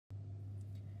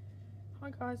Hi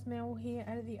guys, Mel here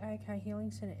out of the AK Healing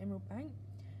Centre, Emerald Bank.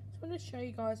 Just want to show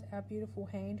you guys our beautiful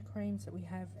hand creams that we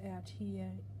have out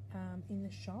here in the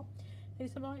shop.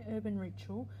 These are by Urban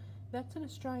Ritual. That's an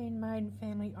Australian made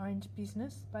family owned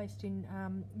business based in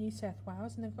New South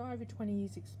Wales, and they've got over 20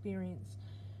 years experience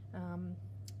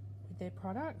with their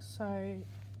products. So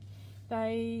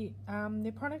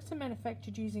their products are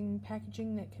manufactured using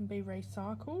packaging that can be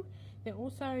recycled. They're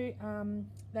also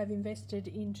they've invested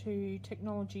into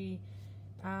technology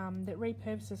that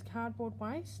repurposes cardboard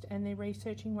waste, and they're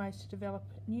researching ways to develop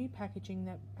new packaging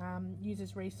that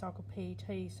uses recycled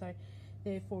PET, so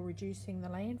therefore reducing the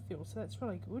landfill. So that's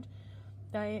really good.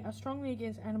 They are strongly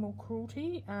against animal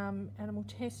cruelty, animal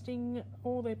testing.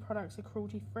 All their products are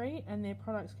cruelty free, and their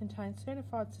products contain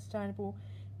certified sustainable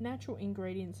natural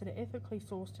ingredients that are ethically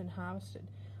sourced and harvested.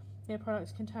 Their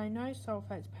products contain no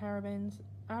sulfates, parabens,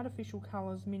 artificial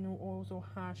colours, mineral oils or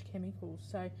harsh chemicals.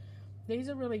 So these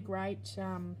are really great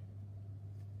to,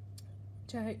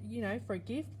 for a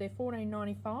gift. They're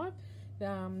 $14.95.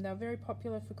 They're very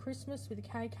popular for Christmas with the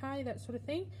KK, that sort of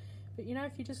thing. But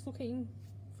if you're just looking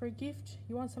for a gift,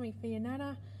 you want something for your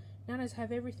nana, nanas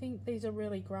have everything. These are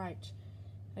really great.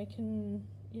 They can,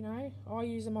 I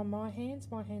use them on my hands.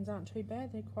 My hands aren't too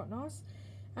bad, they're quite nice.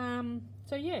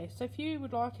 So if you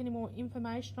would like any more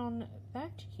information on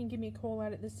that, you can give me a call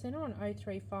out at the centre on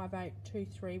 0358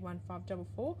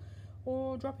 231544,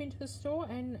 or drop into the store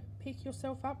and pick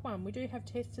yourself up one. We do have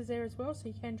testers there as well, so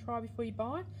you can try before you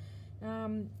buy.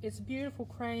 It's a beautiful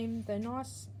cream. They're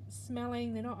nice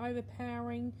smelling, they're not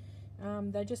overpowering,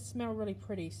 they just smell really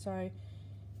pretty. So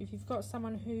if you've got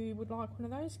someone who would like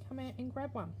one of those, come out and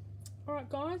grab one. Alright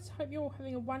guys, hope you're all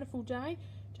having a wonderful day.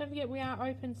 Don't forget we are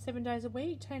open 7 days a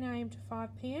week, 10 AM to 5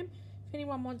 PM. If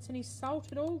anyone wants any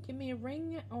salt at all, give me a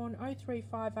ring on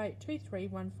 0358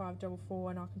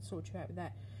 231544 and I can sort you out with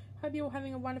that. Hope you're all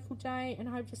having a wonderful day, and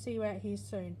I hope to see you out here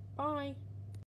soon. Bye.